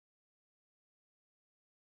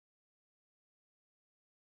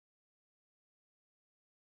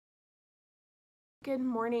Good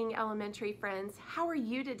morning, elementary friends. How are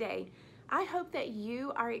you today? I hope that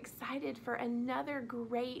you are excited for another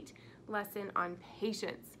great lesson on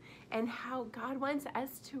patience and how God wants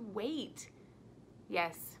us to wait.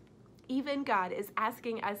 Yes, even God is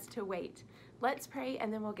asking us to wait. Let's pray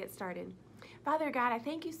and then we'll get started. Father God, I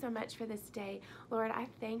thank you so much for this day. Lord, I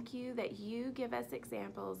thank you that you give us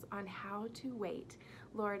examples on how to wait.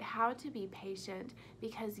 Lord, how to be patient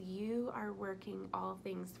because you are working all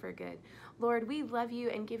things for good. Lord, we love you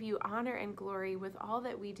and give you honor and glory with all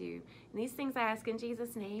that we do. And these things I ask in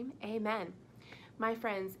Jesus' name, amen. My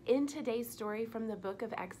friends, in today's story from the book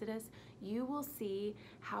of Exodus, you will see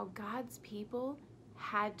how God's people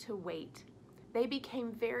had to wait. They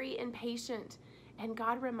became very impatient, and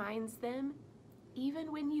God reminds them,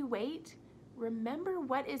 even when you wait, remember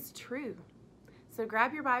what is true. So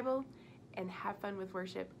grab your Bible and have fun with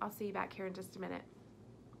worship. I'll see you back here in just a minute.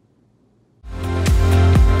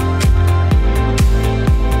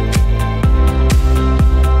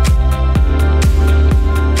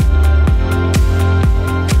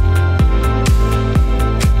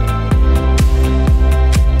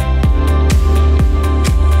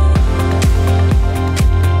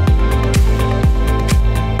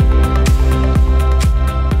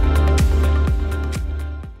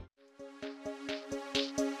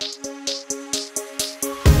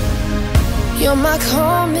 You're my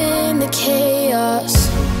calm in the chaos,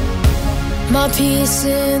 my peace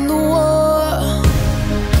in the war.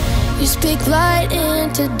 You speak light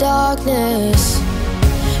into darkness,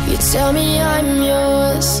 you tell me I'm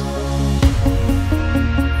yours.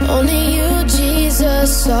 Only you,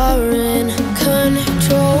 Jesus, are in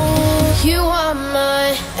control. You are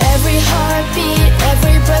my every heartbeat,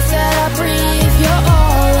 every breath that I breathe. You're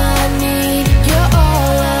all I need, you're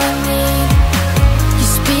all I need. You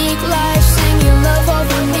speak life, sing your love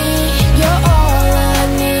over me. You're all I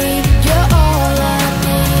need, you're all I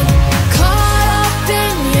need. Caught up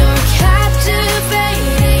in your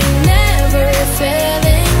captivating, never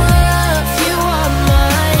failing love. You are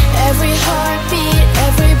my every heartbeat,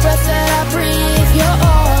 every breath that I breathe. You're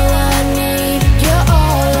all I need, you're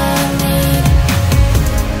all I need.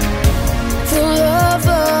 The love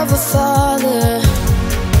of a father,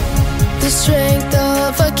 the strength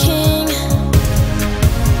of a king,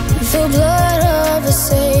 the blood of a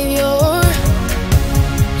savior.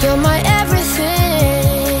 You're my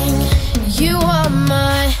everything. You are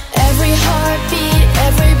my every heartbeat,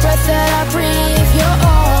 every breath that I breathe. You're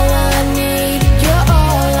all I need, you're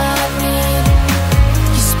all I need.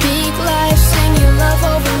 You speak life, sing your love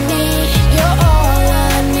over me. You're all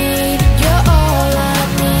I need, you're all I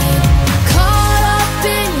need. Caught up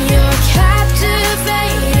in your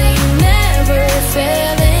captivating, never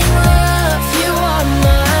failing love. You are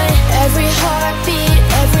my every heartbeat,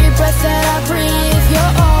 every breath that I breathe.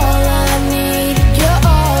 You're all I need, you're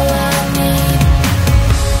all I need.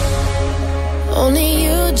 Only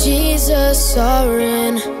you, Jesus, are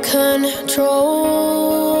in control.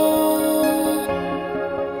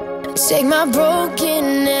 Take my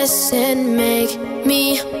brokenness and make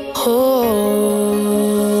me whole.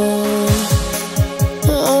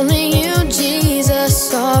 Only you,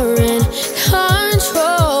 Jesus, are in control.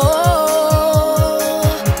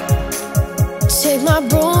 Take my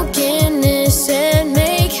brokenness and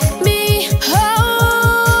make me whole.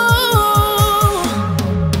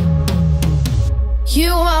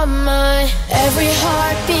 You are my every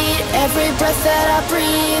heartbeat, every breath that I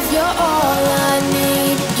breathe. You're all I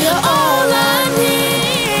need, you're all I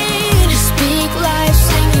need. You speak life,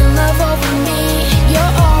 sing your love over me.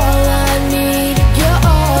 You're all I need, you're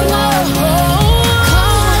all I need.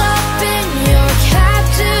 Caught up in your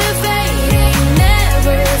captivating,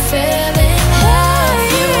 never failing love.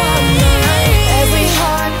 You are mine, every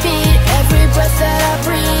heartbeat, every breath that I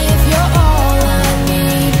breathe. You're all I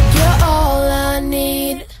need, you're all I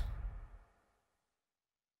need.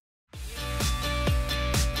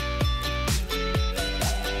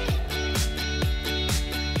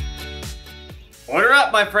 Order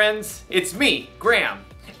up, my friends. It's me, Graham.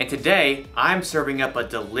 And today, I'm serving up a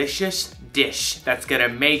delicious dish that's gonna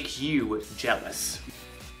make you jealous.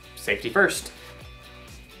 Safety first.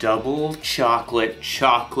 Double chocolate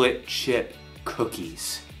chip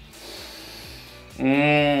cookies.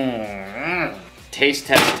 Taste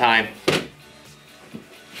test time.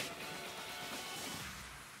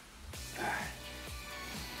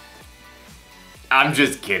 I'm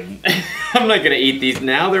just kidding. I'm not gonna eat these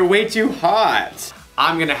now, they're way too hot.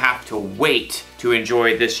 I'm gonna have to wait to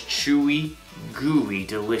enjoy this chewy, gooey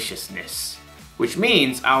deliciousness. Which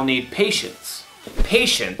means I'll need patience.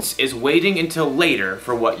 Patience is waiting until later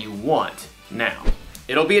for what you want now.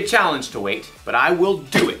 It'll be a challenge to wait, but I will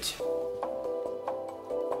do it.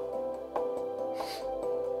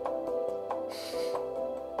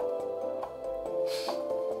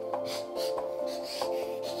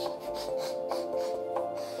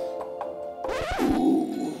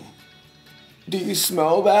 Do you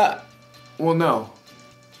smell that? Well, no.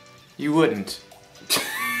 You wouldn't.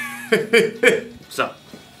 So,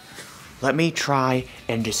 let me try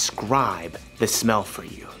and describe the smell for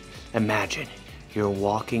you. Imagine you're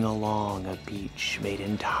walking along a beach made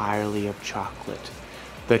entirely of chocolate.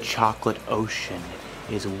 The chocolate ocean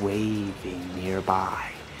is waving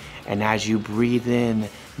nearby. And as you breathe in,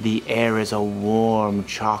 the air is a warm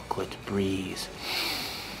chocolate breeze.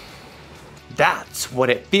 That's what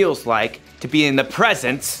it feels like to be in the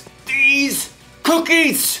presence of these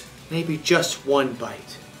cookies. Maybe just one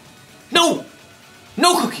bite. No!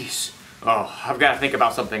 No cookies! Oh, I've got to think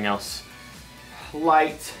about something else.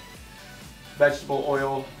 Light vegetable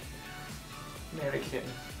oil, mannequin,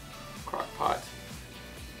 crock pot,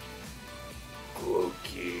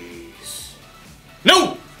 cookies.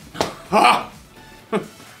 No! Ah!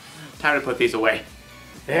 Time to put these away.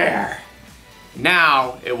 There.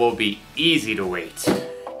 Now it will be easy to wait.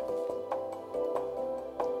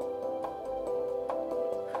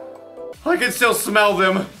 I can still smell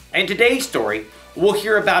them. In today's story, we'll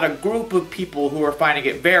hear about a group of people who are finding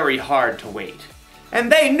it very hard to wait.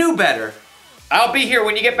 And they knew better. I'll be here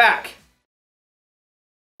when you get back.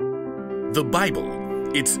 The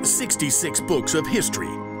Bible. It's 66 books of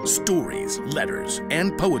history, stories, letters,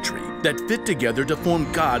 and poetry that fit together to form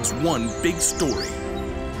God's one big story.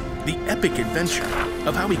 The epic adventure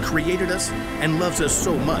of how He created us and loves us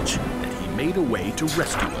so much that He made a way to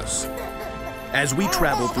rescue us. As we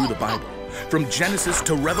travel through the Bible, from Genesis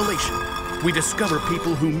to Revelation, we discover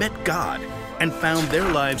people who met God and found their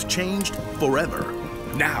lives changed forever.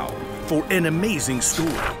 Now, for an amazing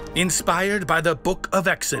story inspired by the book of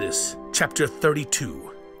Exodus, chapter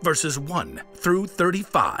 32, verses 1 through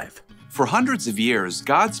 35. For hundreds of years,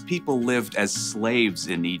 God's people lived as slaves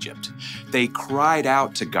in Egypt. They cried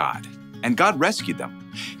out to God, and God rescued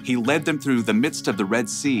them. He led them through the midst of the Red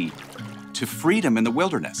Sea to freedom in the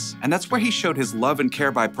wilderness. And that's where He showed His love and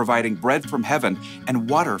care by providing bread from heaven and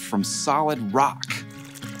water from solid rock.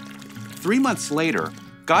 3 months later,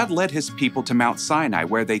 God led His people to Mount Sinai,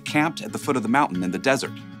 where they camped at the foot of the mountain in the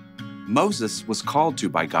desert. Moses was called to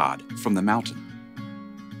by God from the mountain.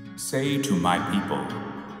 Say to my people,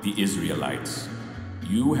 the Israelites,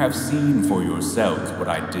 you have seen for yourselves what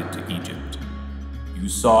I did to Egypt. You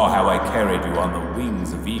saw how I carried you on the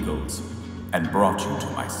wings of eagles and brought you to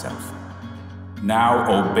myself.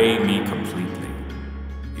 Now obey me completely.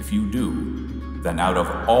 If you do, then out of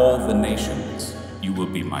all the nations, you will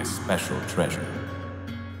be my special treasure.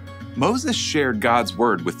 Moses shared God's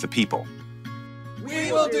word with the people.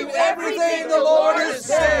 We will do everything the Lord has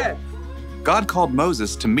said. God called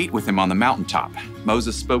Moses to meet with Him on the mountaintop.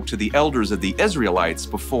 Moses spoke to the elders of the Israelites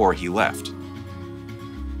before he left.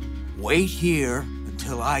 Wait here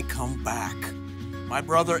until I come back. My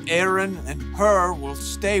brother Aaron and Hur will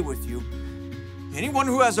stay with you. Anyone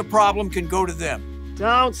who has a problem can go to them.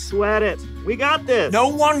 Don't sweat it. We got this. No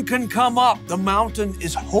one can come up. The mountain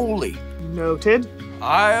is holy. Noted.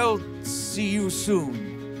 I'll see you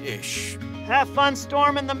soon-ish. Have fun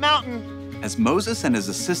storming the mountain. As Moses and his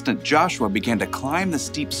assistant Joshua began to climb the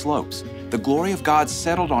steep slopes, the glory of God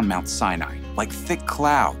settled on Mount Sinai like thick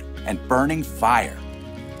cloud and burning fire.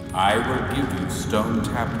 I will give you stone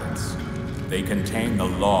tablets. They contain the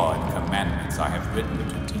law and commandments I have written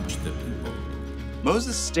to teach the people.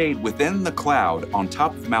 Moses stayed within the cloud on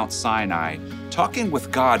top of Mount Sinai, talking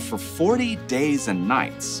with God for 40 days and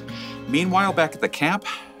nights. Meanwhile, back at the camp,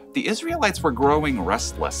 the Israelites were growing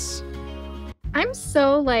restless. I'm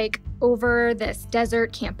so, over this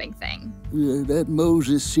desert camping thing. Yeah, that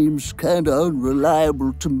Moses seems kind of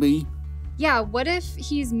unreliable to me. Yeah, what if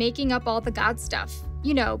he's making up all the God stuff?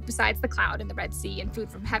 You know, besides the cloud and the Red Sea and food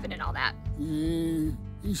from heaven and all that. Yeah,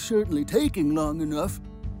 he's certainly taking long enough.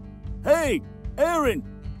 Hey, Aaron,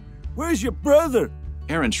 where's your brother?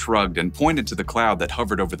 Aaron shrugged and pointed to the cloud that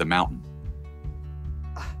hovered over the mountain.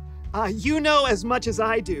 You know as much as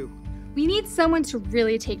I do. We need someone to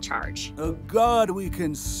really take charge. A God we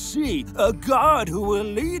can see, a God who will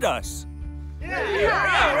lead us.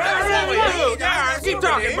 Keep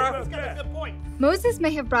talking, bro. Moses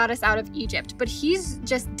may have brought us out of Egypt, but he's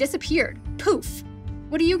just disappeared. Poof.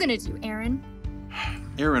 What are you gonna do, Aaron?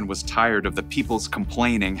 Aaron was tired of the people's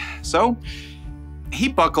complaining, so he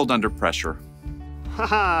buckled under pressure.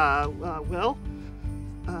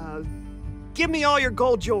 Give me all your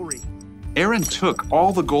gold jewelry. Aaron took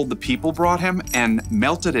all the gold the people brought him and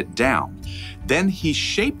melted it down. Then he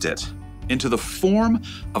shaped it into the form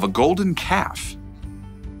of a golden calf.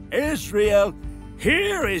 Israel,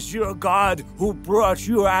 here is your God who brought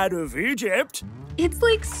you out of Egypt. It's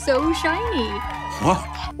so shiny.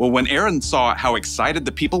 Well, when Aaron saw how excited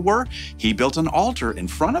the people were, he built an altar in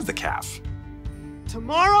front of the calf.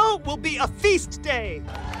 Tomorrow will be a feast day.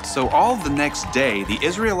 So all the next day, the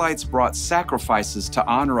Israelites brought sacrifices to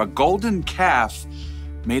honor a golden calf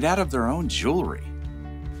made out of their own jewelry.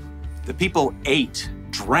 The people ate,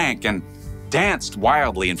 drank, and danced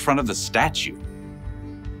wildly in front of the statue.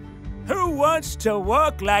 Who wants to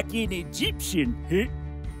walk like an Egyptian, huh?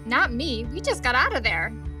 Not me. We just got out of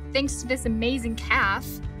there. Thanks to this amazing calf.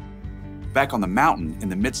 Back on the mountain, in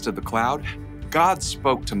the midst of the cloud, God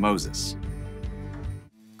spoke to Moses.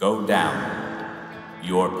 Go down.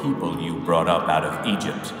 Your people you brought up out of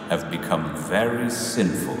Egypt have become very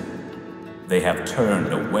sinful. They have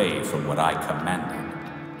turned away from what I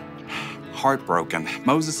commanded. Heartbroken,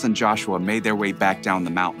 Moses and Joshua made their way back down the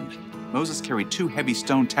mountain. Moses carried 2 heavy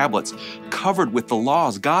stone tablets covered with the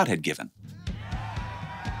laws God had given.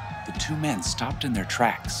 The 2 men stopped in their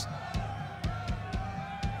tracks.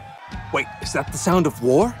 Wait, is that the sound of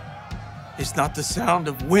war? It's not the sound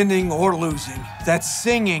of winning or losing. That's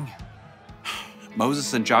singing.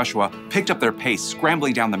 Moses and Joshua picked up their pace,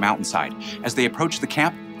 scrambling down the mountainside. As they approached the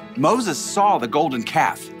camp, Moses saw the golden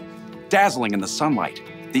calf. Dazzling in the sunlight,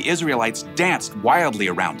 the Israelites danced wildly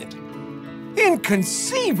around it.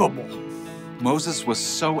 Inconceivable! Moses was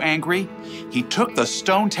so angry, he took the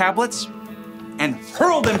stone tablets and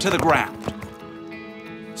hurled them to the ground.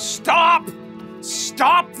 Stop!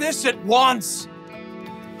 Stop this at once!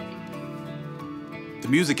 The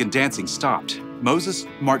music and dancing stopped. Moses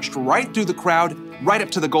marched right through the crowd, right up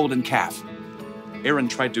to the golden calf. Aaron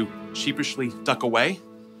tried to sheepishly duck away,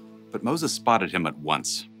 but Moses spotted him at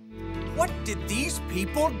once. What did these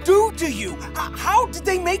people do to you? How did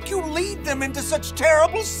they make you lead them into such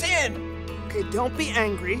terrible sin? Okay, don't be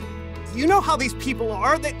angry. You know how these people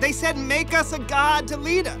are. They said, make us a god to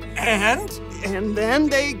lead us. And then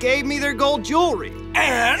they gave me their gold jewelry.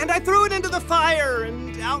 And I threw it into the fire,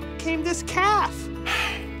 and out came this calf.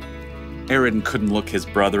 Aaron couldn't look his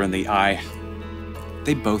brother in the eye.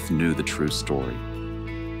 They both knew the true story.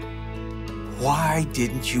 Why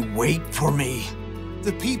didn't you wait for me?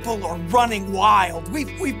 The people are running wild.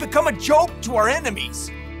 We've become a joke to our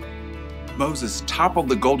enemies. Moses toppled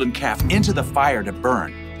the golden calf into the fire to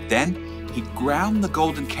burn. Then he ground the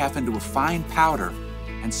golden calf into a fine powder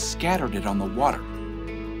and scattered it on the water.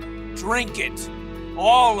 Drink it,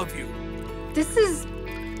 all of you. This is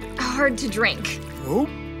hard to drink. Oh,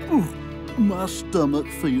 my stomach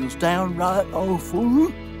feels downright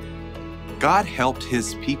awful. God helped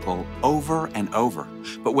his people over and over,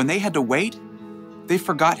 but when they had to wait, they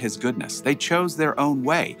forgot his goodness. They chose their own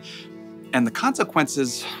way, and the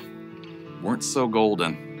consequences weren't so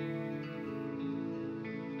golden.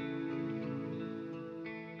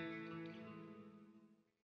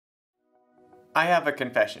 I have a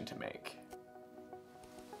confession to make.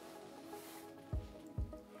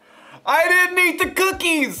 I didn't eat the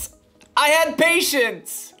cookies! I had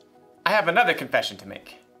patience! I have another confession to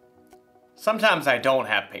make. Sometimes I don't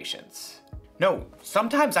have patience. No,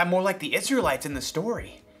 sometimes I'm more like the Israelites in the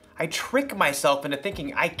story. I trick myself into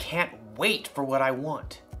thinking I can't wait for what I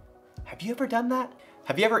want. Have you ever done that?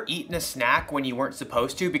 Have you ever eaten a snack when you weren't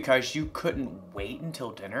supposed to because you couldn't wait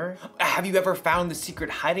until dinner? Have you ever found the secret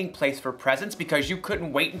hiding place for presents because you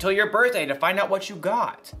couldn't wait until your birthday to find out what you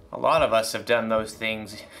got? A lot of us have done those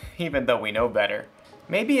things even though we know better.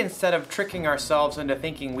 Maybe instead of tricking ourselves into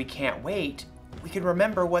thinking we can't wait, we can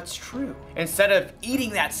remember what's true. Instead of eating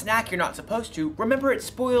that snack you're not supposed to, remember it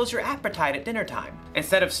spoils your appetite at dinner time.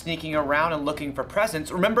 Instead of sneaking around and looking for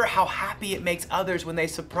presents, remember how happy it makes others when they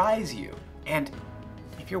surprise you. And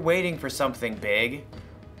if you're waiting for something big,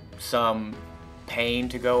 some pain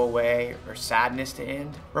to go away or sadness to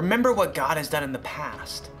end, remember what God has done in the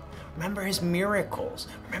past. Remember his miracles.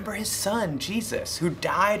 Remember his son, Jesus, who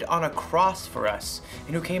died on a cross for us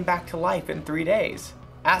and who came back to life in 3 days.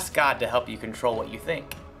 Ask God to help you control what you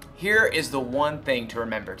think. Here is the one thing to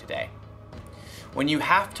remember today. When you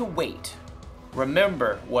have to wait,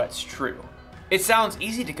 remember what's true. It sounds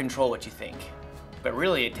easy to control what you think, but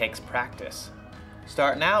really it takes practice.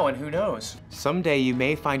 Start now and who knows? Someday you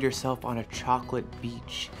may find yourself on a chocolate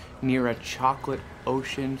beach, near a chocolate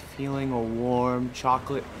ocean, feeling a warm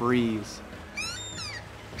chocolate breeze.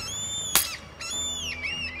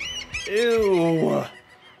 Ew,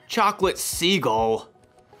 chocolate seagull.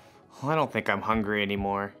 Well, I don't think I'm hungry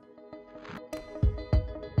anymore.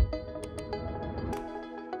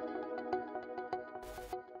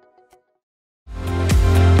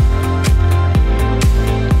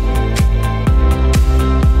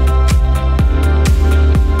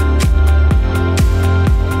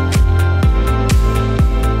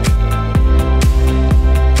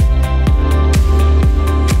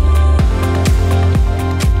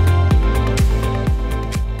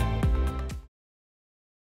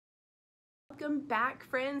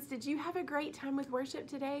 friends, did you have a great time with worship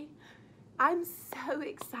today? I'm so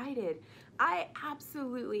excited. I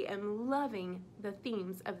absolutely am loving the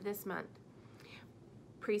themes of this month.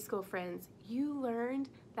 Preschool friends, you learned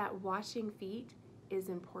that washing feet is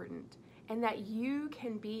important and that you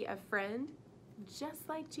can be a friend just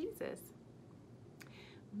like Jesus.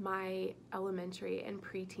 My elementary and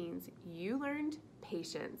preteens, you learned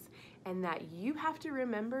patience and that you have to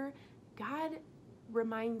remember God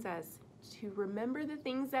reminds us to remember the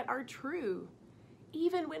things that are true,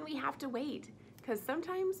 even when we have to wait, because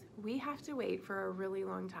sometimes we have to wait for a really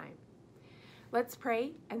long time. Let's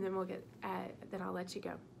pray, and then then I'll let you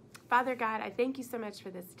go. Father God, I thank you so much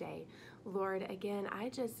for this day. Lord, again, I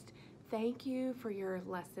just thank you for your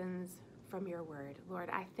lessons from your word.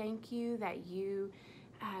 Lord, I thank you that you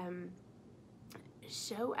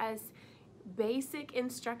show us basic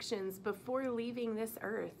instructions before leaving this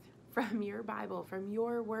earth from your Bible, from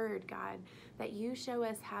your word, God, that you show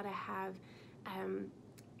us how to have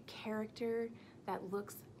character that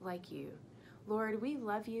looks like you. Lord, we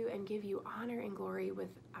love you and give you honor and glory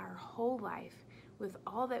with our whole life, with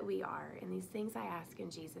all that we are. And these things I ask in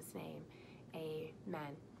Jesus' name,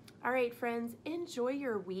 amen. All right, friends, enjoy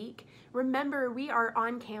your week. Remember, we are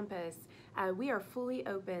on campus. We are fully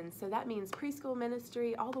open. So that means preschool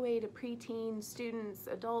ministry all the way to preteen, students,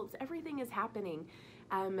 adults, everything is happening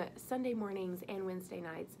Sunday mornings and Wednesday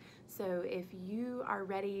nights. So if you are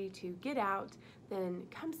ready to get out, then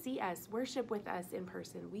come see us, worship with us in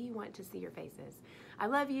person. We want to see your faces. I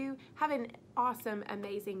love you. Have an awesome,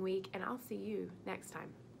 amazing week, and I'll see you next time.